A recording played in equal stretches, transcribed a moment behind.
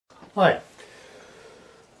Hi,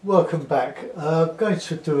 welcome back. I'm going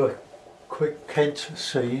to do a quick Kent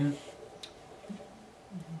scene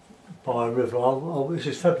by a river. This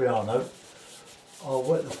is Fabriano. I'll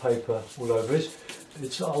wet the paper all over it.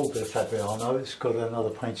 It's an old bit of Fabriano. It's got another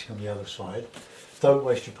painting on the other side. Don't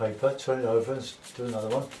waste your paper, turn it over and do another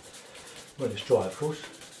one when it's dry, of course.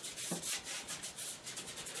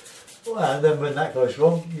 And then when that goes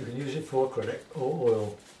wrong, you can use it for acrylic or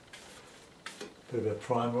oil. Put a bit of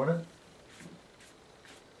primer on it.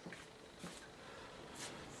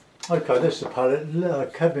 Okay, this is the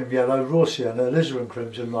palette. Cadmium yellow, raw sienna, alizarin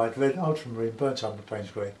crimson, light red, ultramarine, burnt umber,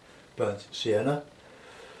 Payne's grey, burnt sienna.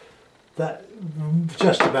 That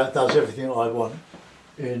just about does everything I want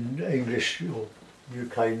in English or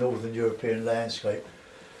UK, Northern European landscape.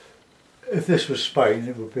 If this was Spain,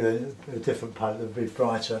 it would be a different palette, it would be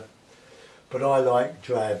brighter. But I like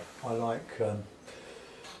drab. I like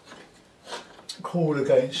cool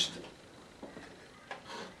against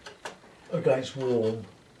warm.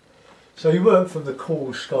 So you work from the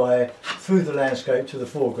cool sky through the landscape to the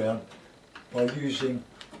foreground by using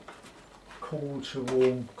cool to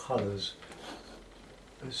warm colours.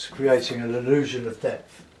 It's creating an illusion of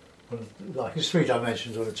depth. Like it's 3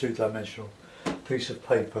 dimensions on a 2-dimensional piece of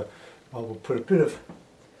paper. I will put a bit of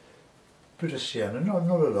sienna, not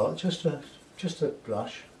a lot, just a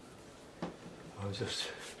blush. I'll just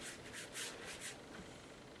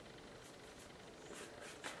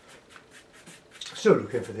still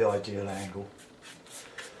looking for the ideal angle.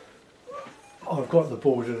 I've got the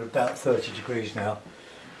board at about 30 degrees now,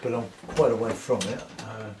 but I'm quite away from it. But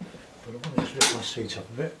I want to just lift my seat up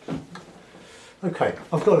a bit. Okay,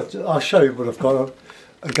 I'll show you what I've got.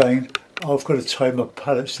 Again, I've got a table of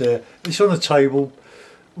palettes there. It's on a table,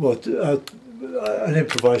 an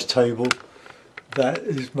improvised table that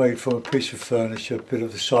is made from a piece of furniture, a bit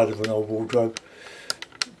of the side of an old wardrobe,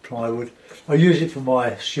 plywood. I use it for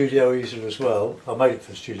my studio easel as well. I made it for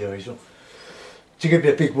the studio easel. To give me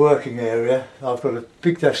a big working area, I've got a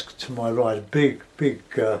big desk to my right, a big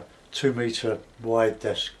 2 metre wide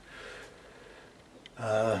desk.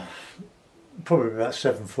 Probably about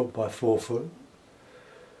 7 foot by 4 foot.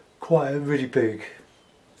 Really big.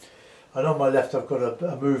 And on my left I've got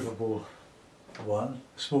a movable one,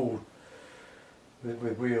 small,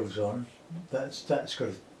 with wheels on. That's got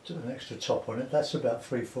an extra top on it. That's about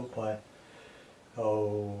 3 foot by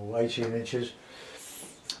 18 inches.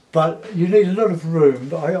 But you need a lot of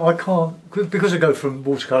room. I can't, because I go from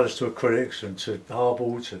watercolours to acrylics and to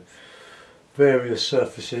hardboard to various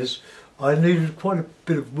surfaces, I needed quite a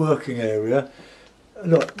bit of working area.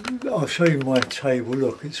 Look, I'll show you my table.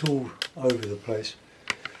 Look, it's all over the place.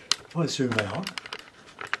 If I zoom out,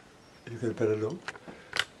 you get a better look.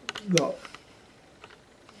 Look,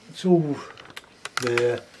 it's all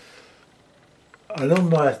there. And on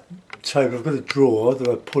my table I've got a drawer that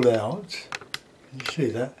I pull out. Can you see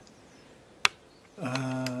that?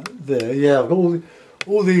 There, yeah, I've got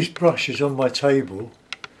all these brushes on my table,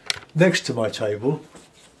 next to my table.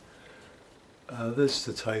 There's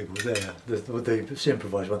the table there, the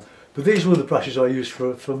improvised one. But these are all the brushes I use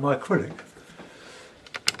for my acrylic.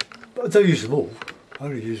 I don't use them all, I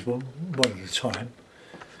only use one at a time.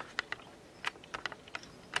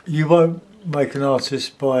 You won't make an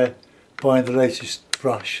artist by buying the latest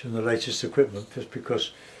brush and the latest equipment just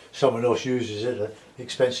because someone else uses it, an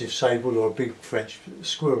expensive sable or a big French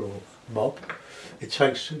squirrel mop. It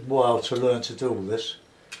takes a while to learn to do all this,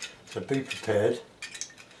 so be prepared.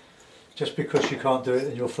 Just because you can't do it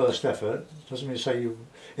in your first effort doesn't mean to say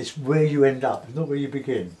it's where you end up, not where you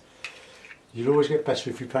begin. You'll always get better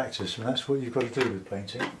if you practice, and that's what you've got to do with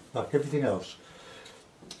painting, like everything else.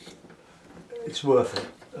 It's worth it,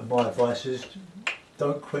 and my advice is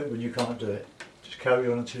don't quit when you can't do it. Just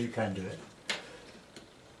carry on until you can do it.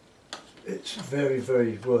 It's very,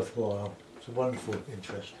 very worthwhile. It's a wonderful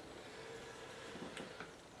interest.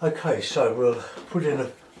 Okay, so we'll put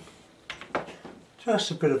in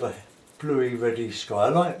just a bit of a bluey reddy sky. I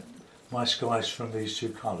like my skies from these 2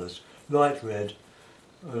 colours, light red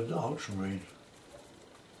and ultramarine.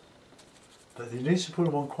 But you need to put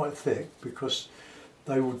them on quite thick because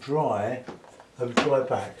they will dry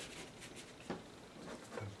back.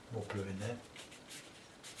 Put more blue in there.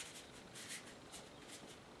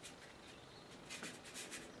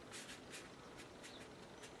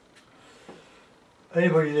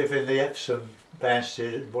 Anybody live in the Epsom,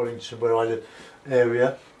 Banstead, Wallington, where I live,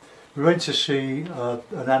 area? We went to see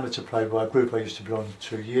an amateur play by a group I used to belong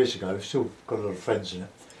to years ago. Still got a lot of friends in it.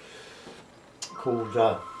 Called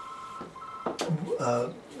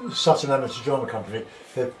Sutton Amateur Drama Company.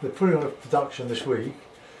 They're putting on a production this week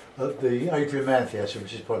at the Adrian Mann Theatre,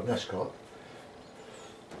 which is by Nescott.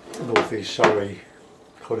 North East Surrey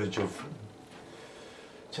College of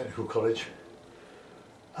Technical College,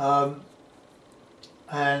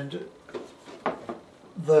 and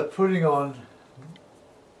they're putting on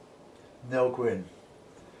Nell Gwyn,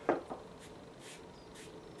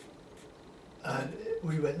 and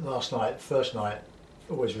we went last night, first night,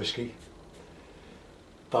 always risky,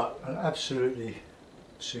 but an absolutely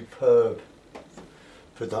superb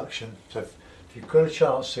production. So if you've got a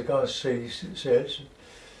chance to go and see it,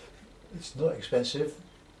 it's not expensive,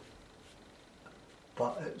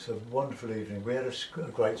 but it's a wonderful evening. We had a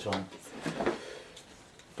great time,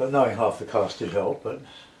 but knowing half the cast did help. But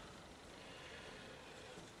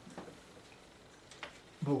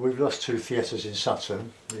we've lost two theatres in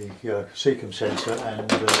Sutton, the Seacombe Centre,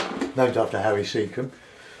 and named after Harry Seacombe,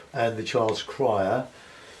 and the Child's Crier,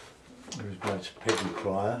 who was married to Peggy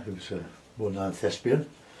Crier, who was a well-known thespian.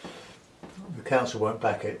 The council won't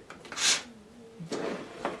back it.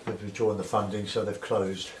 They've withdrawn the funding, so they've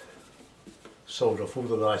closed. Sold off all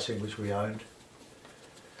the lighting which we owned.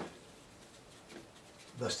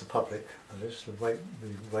 That's the public, that is, the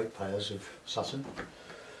ratepayers of Sutton.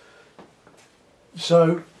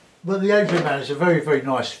 So, but the Adrian Man is a very, very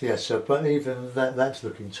nice theatre, but even that's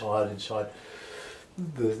looking tired inside.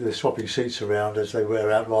 They're swapping seats around as they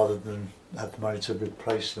wear out rather than have the money to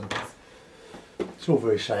replace them. It's all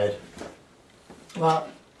very sad. But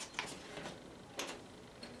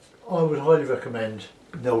I would highly recommend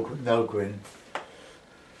Nell Gwyn.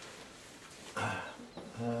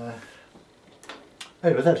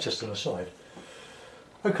 Anyway, that's just an aside.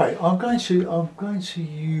 Okay, I'm going to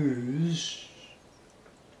use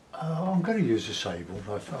a sable.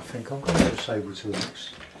 I think I'm going to use a sable to the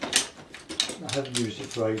mix. I haven't used it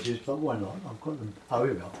for ages, but why not? I've got them. Oh,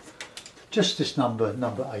 here we are. Just this number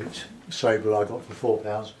 8 sable I got for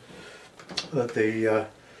 £4 at the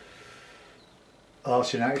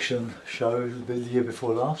Art in Action show the year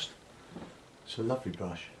before last. It's a lovely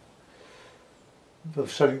brush.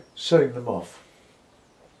 I'm selling them off.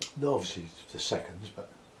 Obviously the seconds,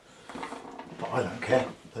 but I don't care.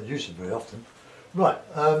 I don't use them very often. Right,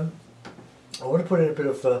 I want to put in a bit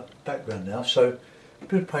of background now. So a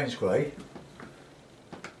bit of Payne's Grey,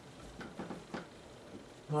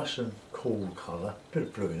 nice and cool colour, a bit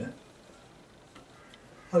of blue in it.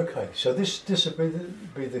 Okay, so this would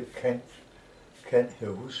be the Kent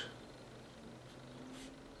Hills.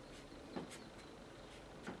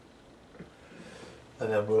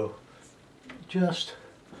 And then we'll just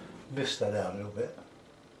mist that out a little bit.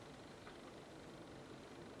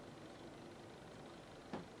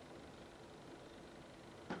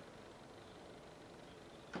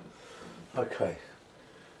 Okay,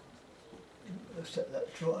 let's let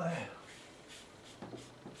that dry.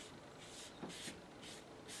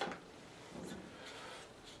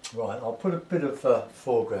 Right, I'll put a bit of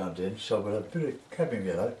foreground in, so we'll have a bit of cadmium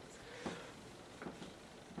yellow,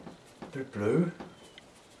 a bit of blue,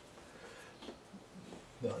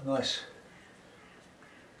 nice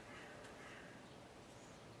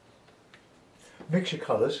mixture of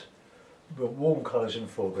colours, but warm colours in the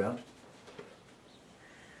foreground.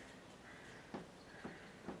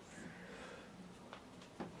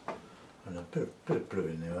 And a bit of blue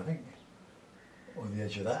in there, I think, on the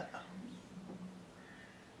edge of that.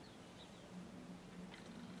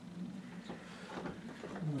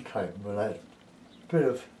 Okay, we'll add a bit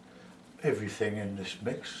of everything in this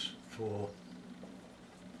mix for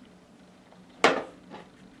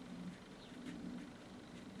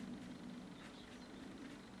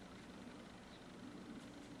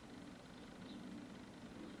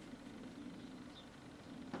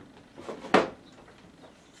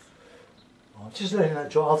just letting that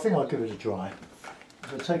dry. I think I'll give it a dry.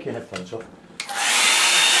 So take your headphones off.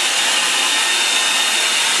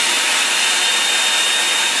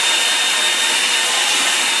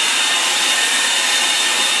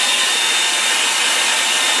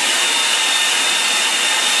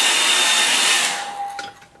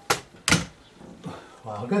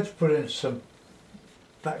 Well, I'm going to put in some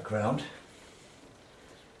background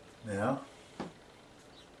now.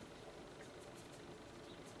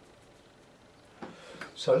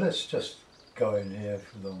 So let's just go in here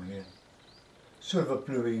along here, sort of a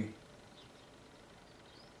bluey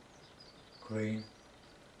green.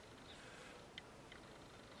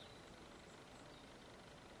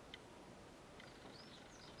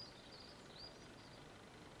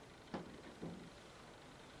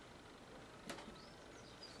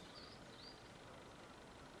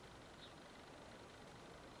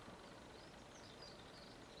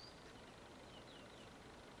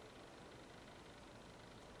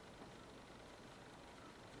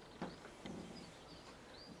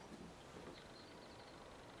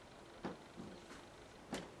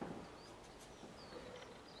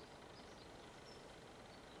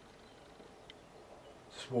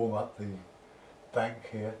 warm up the bank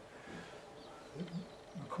here. We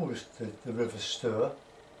call this the River Stour.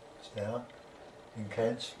 It's down in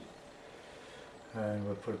Kent, and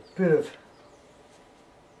we'll put a bit of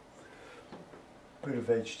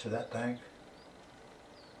edge to that bank.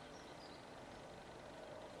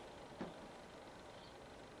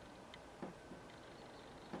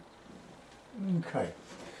 Okay,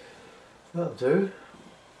 that'll do.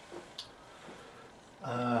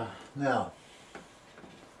 Now,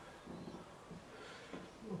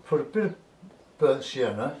 we'll put a bit of burnt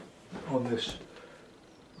sienna on this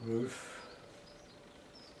roof.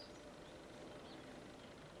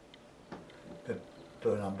 Bit of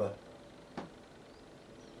burnt umber.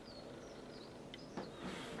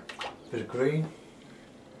 Bit of green.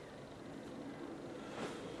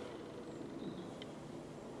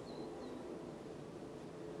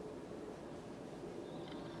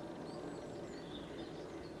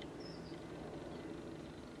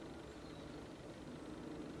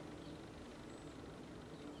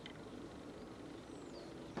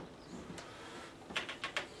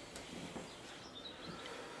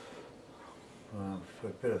 Put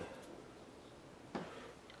a bit of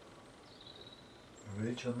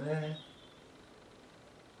ridge on there.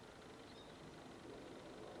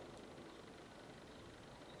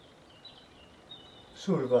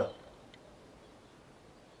 Sort of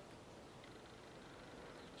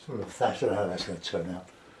thatch. I don't know how that's going to turn out.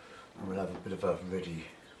 And we'll have a bit of a ready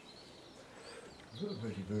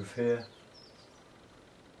roof here.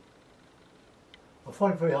 I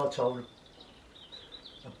find it very hard to hold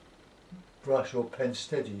a brush or pen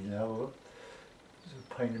steady now. It's a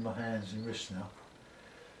pain in my hands and wrists now.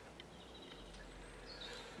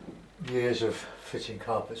 Years of fitting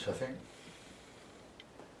carpets, I think.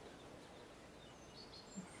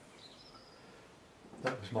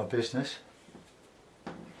 That was my business.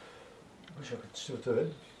 Wish I could still do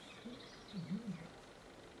it.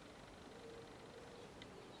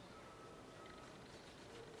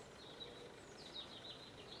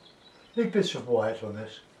 Need bits of white on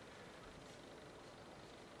this.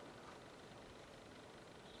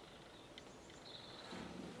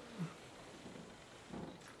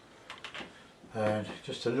 And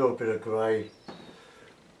just a little bit of grey.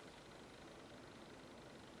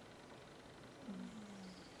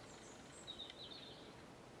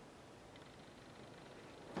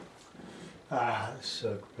 That's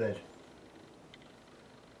so red.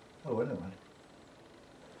 Oh, well, never mind.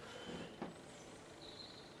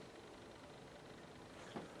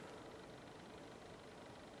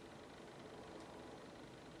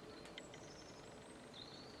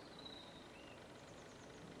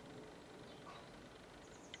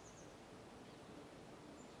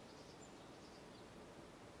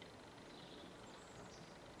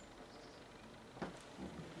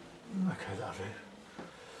 Okay, that'll do.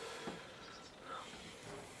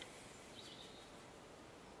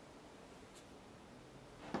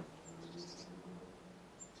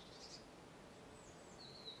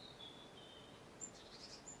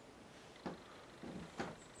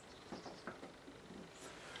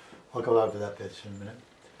 I'll go over that bit in a minute.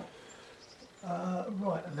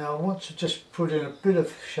 Right, now I want to just put in a bit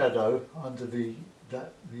of shadow under the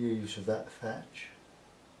eaves of that thatch.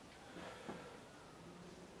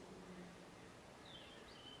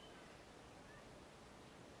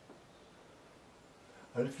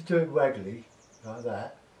 And if you do it waggly, like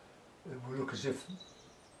that, it will look as if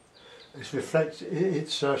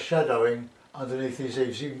it's shadowing underneath these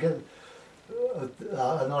eaves. You can get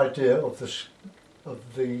an idea of the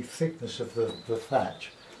thickness of the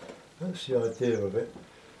thatch. That's the idea of it.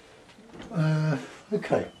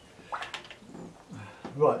 Okay.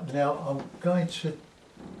 Right, now I'm going to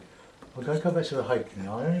go back to the hake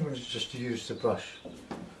now. I only want to just use the brush,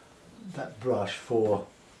 that brush for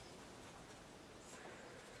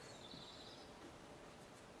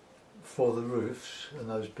the roofs and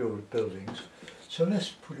those buildings. So let's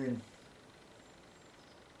put in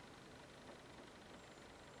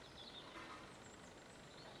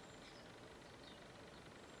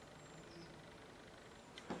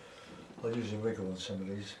I'll use a wiggle on some of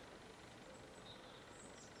these.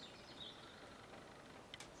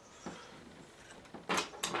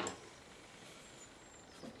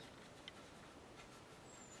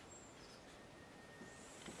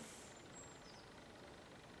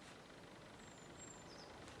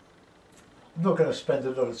 I'm not going to spend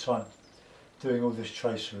a lot of time doing all this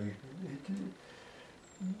tracery.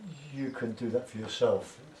 You can do that for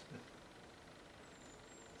yourself.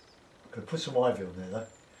 I'm going to put some ivy on there though,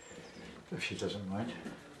 if she doesn't mind.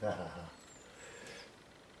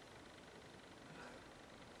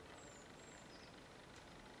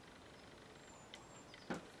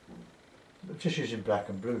 just using black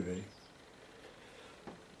and blue really.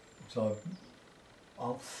 So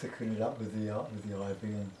I'm thickening it up with the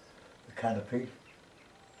ivy and the canopy.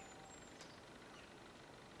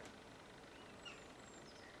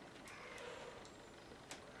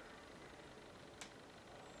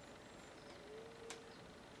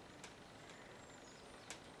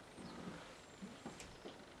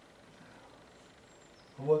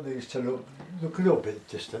 I want these to look a little bit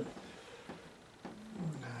distant.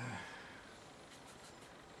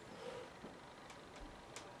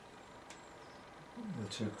 They're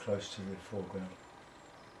too close to the foreground.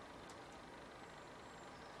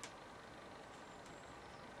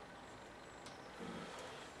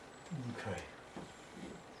 Okay.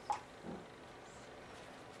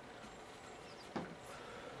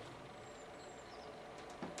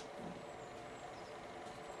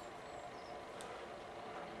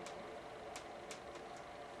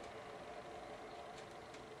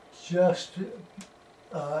 Just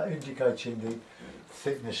indicating the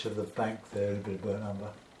thickness of the bank there, a bit of burnt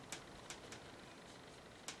umber.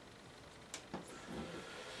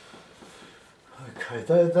 Okay,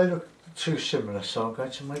 they look too similar, so I'm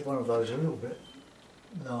going to make one of those a little bit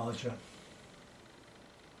larger.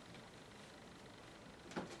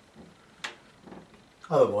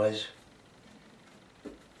 Otherwise,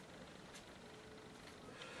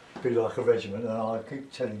 it'd be like a regiment, and I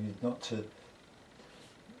keep telling you not to,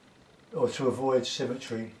 or to avoid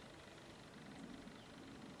symmetry.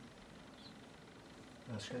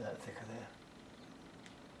 Let's get that thicker there.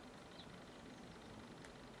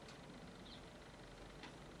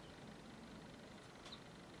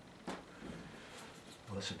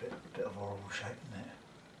 Well, that's a bit of horrible shape in there.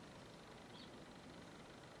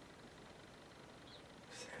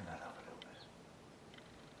 Thicken that up a little bit.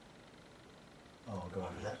 Oh, I'll go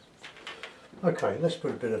over that. Okay, let's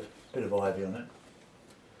put a bit of ivy on it.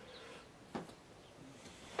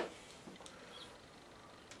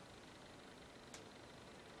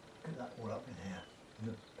 Get that all up in here. And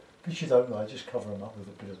the bits you don't like, just cover them up with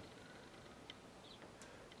a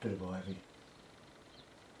bit of ivy.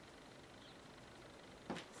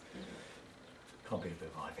 Can't be a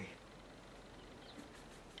bit of ivy.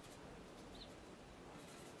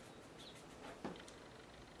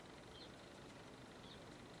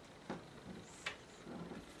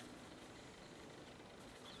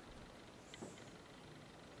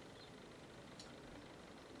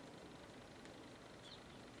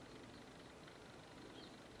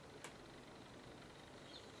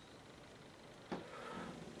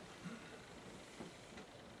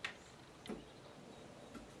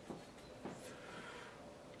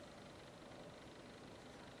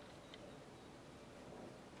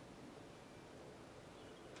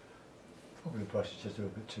 Probably the brush is just a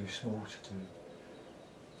little bit too small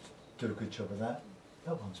to do a good job of that.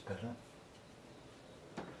 That one's better.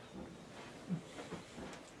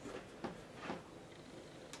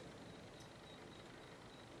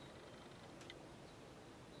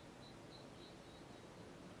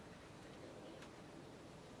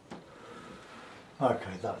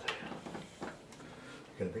 Okay, that'll do.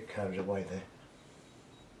 Get a bit carried away there.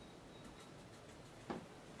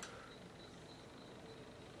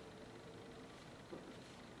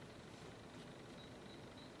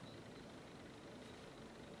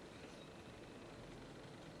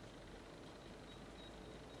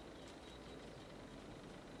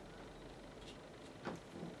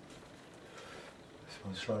 This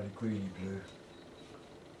one's slightly greeny blue.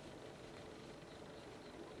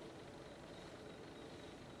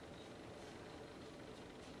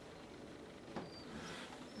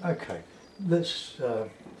 Okay, let's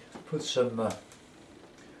put some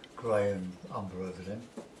grey and umber over them.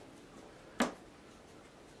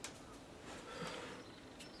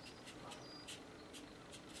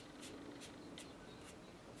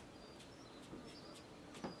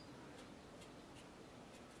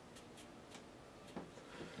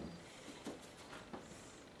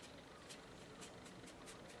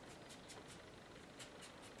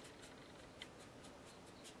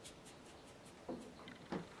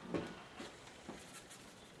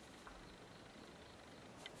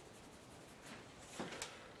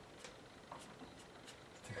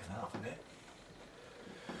 Up a bit.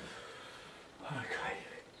 Okay.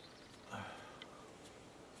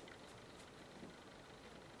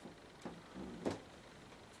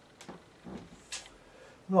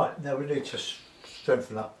 Right, now we need to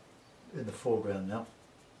strengthen up in the foreground now.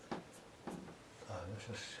 Let's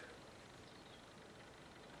just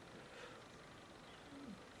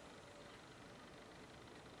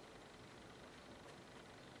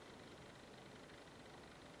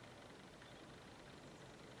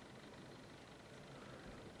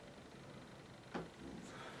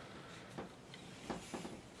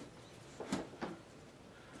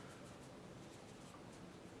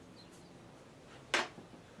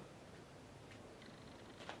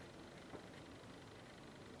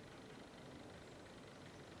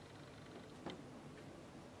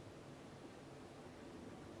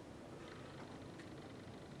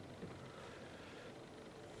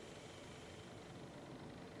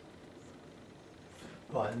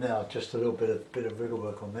Right, now just a little bit of wriggle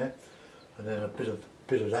work on there, and then a bit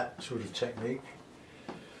of that sort of technique.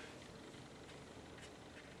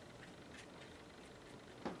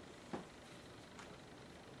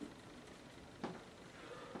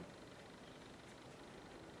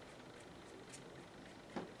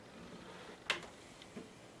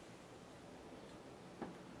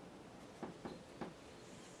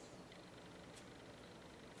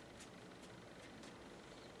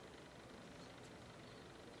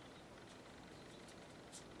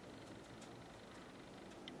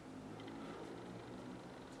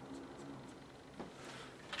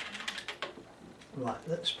 Right,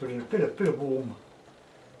 let's put in a bit of warm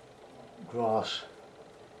grass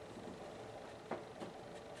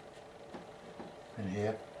in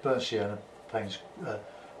here, burnt sienna, Payne's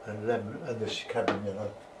and lemon, and this cadmium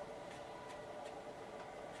yellow.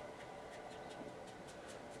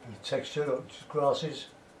 Bit of texture, look, just grasses.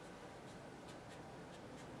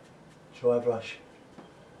 Dry brush.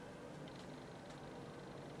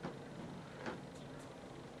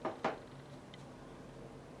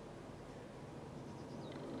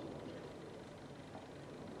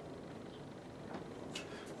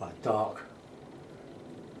 Like dark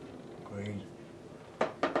green.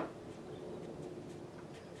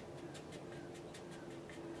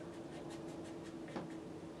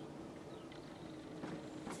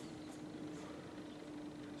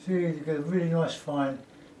 See, you get a really nice fine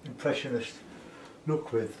impressionist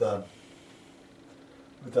look with the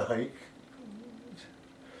hake.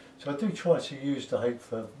 So I do try to use the hake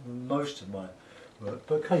for most of my work,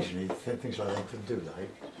 but occasionally things like that can do with the hake.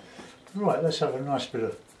 Right, let's have a nice bit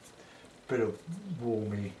of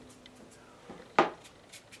warmy.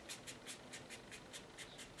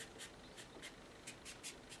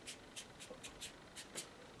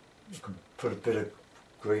 You can put a bit of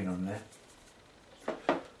green on there.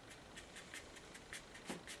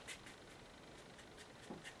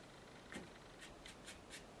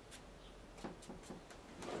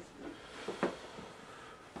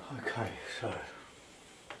 Okay, so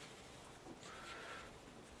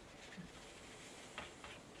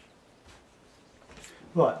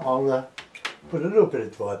right, I'll put a little bit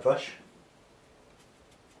of dry brush.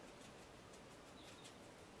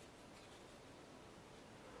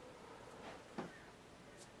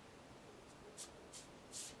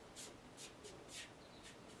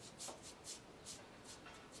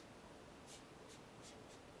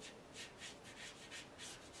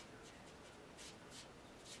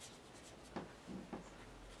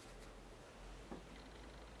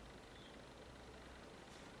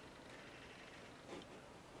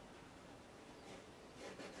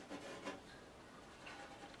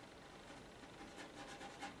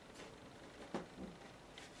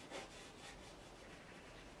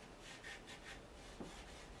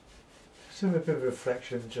 Still a bit of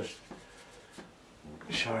reflection just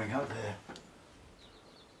showing up there.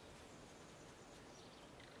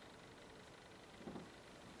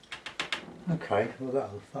 Okay, well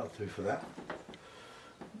that'll do for that.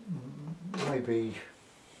 Maybe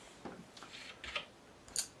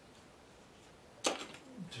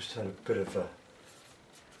just had a bit of a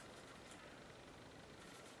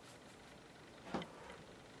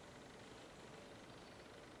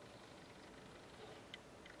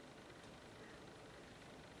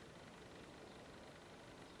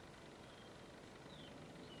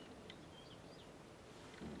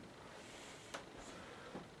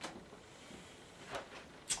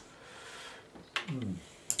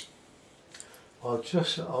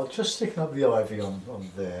I'll just stick up the ivy on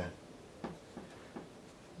there.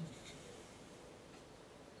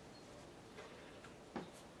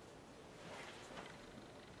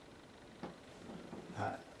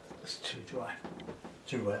 That's too dry.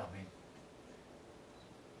 Too wet, I mean.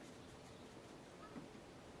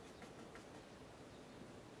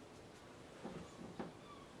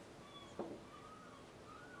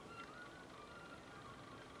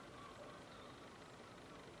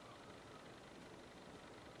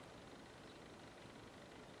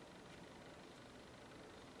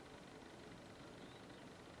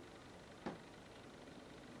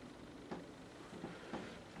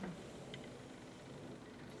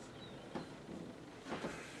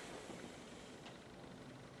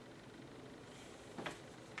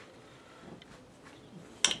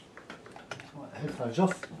 Headphones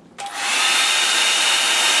off.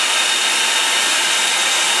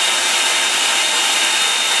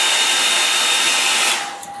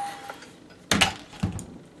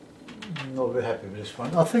 Not very happy with this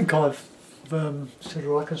one. I think I've said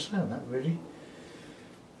all I can say on that, really.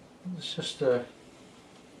 It's just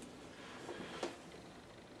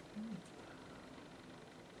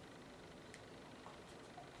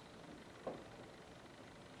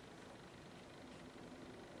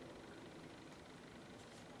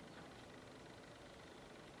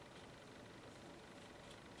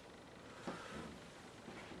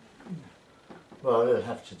Well, I don't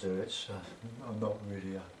have to do it, so I'm not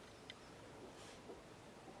really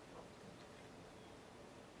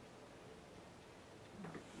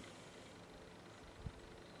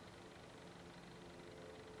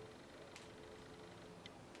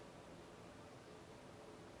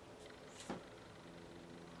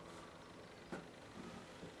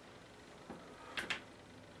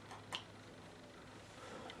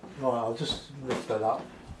Right, I'll just lift that up.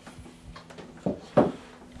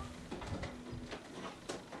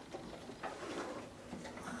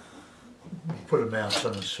 Put a mouse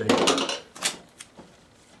on the seat.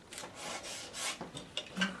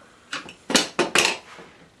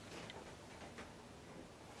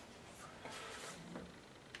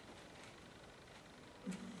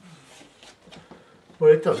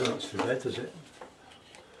 Well, it doesn't look too bad, does it?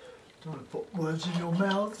 Don't want to put words in your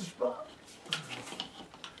mouths, but...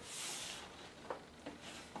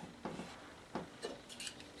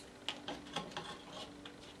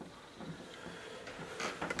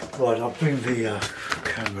 Right, I'll bring the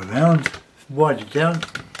camera around, wind it down.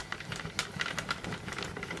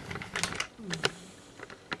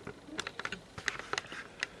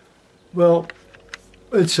 Well,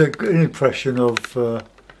 it's an impression of the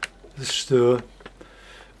Stour.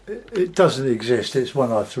 It doesn't exist, it's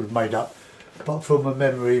one I've sort of made up, but from a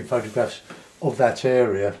memory and photographs of that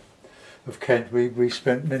area of Kent, we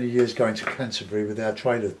spent many years going to Canterbury with our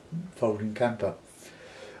trailer folding camper.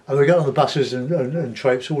 And we got on the buses and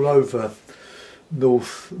traipse all over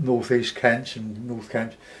northeast Kent and North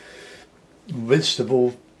Kent,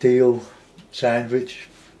 Whitstable, Deal, Sandwich,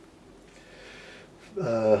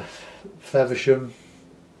 Faversham,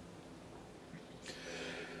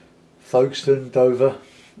 Folkestone, Dover.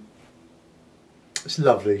 It's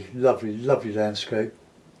lovely, lovely, lovely landscape,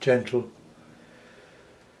 gentle.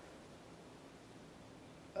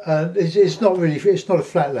 And it's not a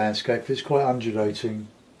flat landscape, it's quite undulating.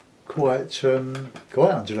 Quite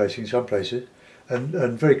undulating in some places, and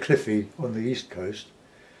very cliffy on the east coast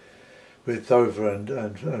with Dover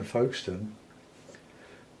and Folkestone,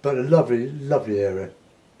 but a lovely, lovely area.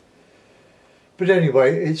 But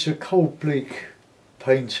anyway, it's a cold, bleak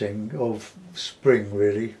painting of spring,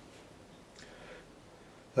 really.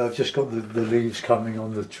 I've just got the leaves coming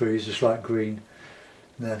on the trees, a slight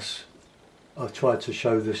greenness. I've tried to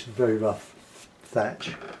show this very rough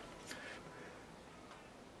thatch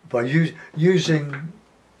by using,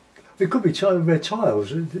 it could be red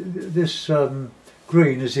tiles. This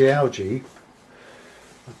green is the algae.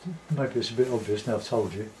 Maybe it's a bit obvious now I've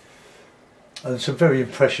told you. And some very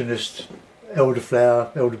impressionist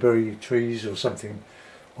elderflower, elderberry trees or something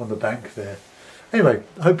on the bank there. Anyway,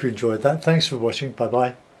 I hope you enjoyed that. Thanks for watching. Bye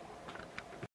bye.